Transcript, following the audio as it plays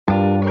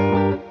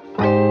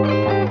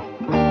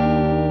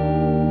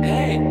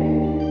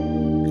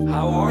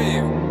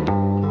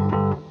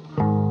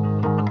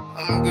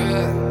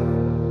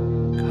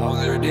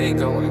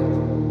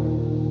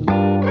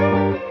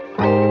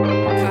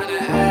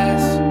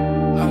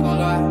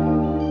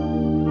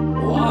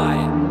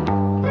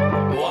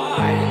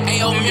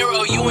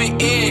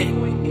went in,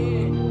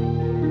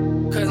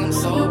 cause I'm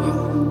sober.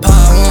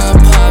 Pop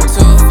 1, pop 2,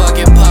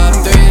 fucking pop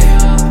 3.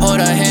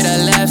 Hold a hit a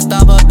left,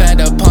 stop up at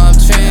the palm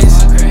trees.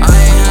 I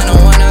ain't had no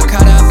one, I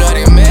caught that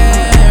Bloody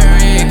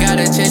Mary.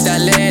 Gotta chase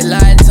that lit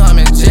like Tom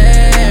and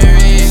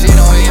Jerry. She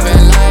don't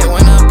even like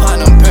when I pop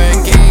them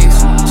perkies.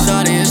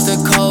 Shorty is the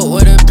coat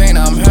with the pain,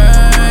 I'm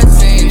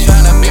hurting.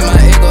 Tryna be my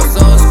ego,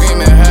 so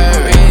screaming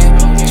hurry.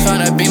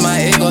 Tryna be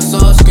my ego, so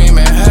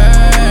screaming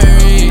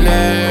hurry.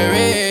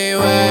 Larry,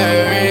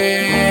 worry.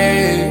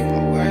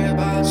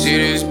 See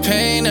this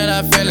pain that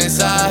I feel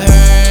inside her.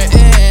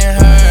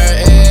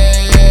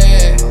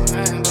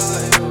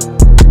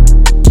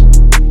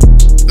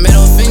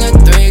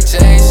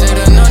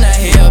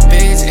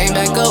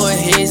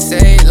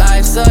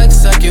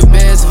 Suck you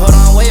bitch, hold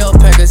on, where your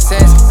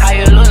Percocets? How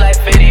you look like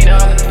 50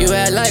 though? You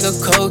act like a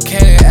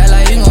cocaine, act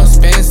like you gon'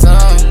 spend some.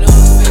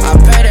 I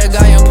pray to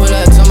God you pull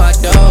up to my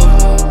door.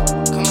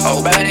 Oh,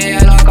 baby,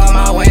 I knock on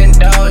my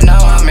window, now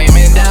I'm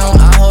aiming down.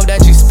 I hope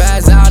that you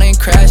spaz out and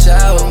crash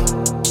out.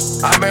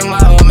 I bring my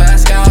whole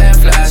mask out and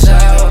flash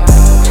out.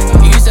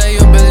 You say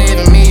you believe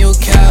in me, you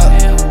cap.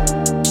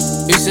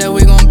 You said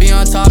we gon' be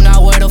on top,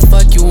 now where the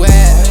fuck you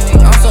at?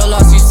 I'm so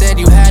lost, you said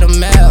you had a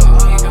map.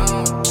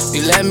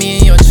 You left me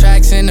in your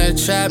tracks in the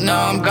trap,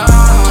 now I'm gone.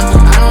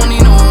 I don't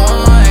need no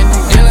one.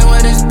 Dealing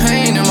with this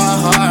pain in my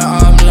heart,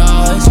 I'm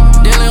lost.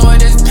 Dealing with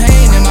this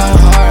pain in my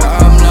heart,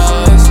 I'm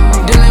lost.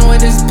 Dealing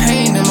with this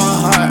pain in my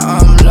heart,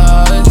 I'm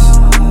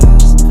lost.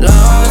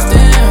 Lost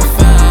and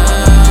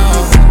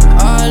found.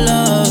 Our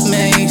love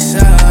makes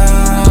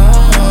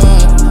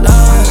sound.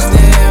 Lost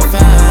and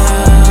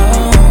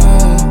found.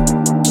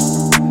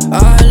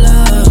 Our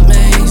love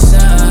makes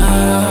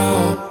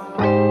sound.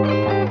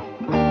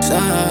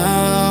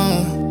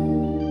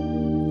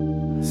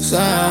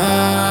 Sound,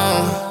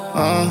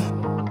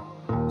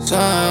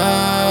 sound.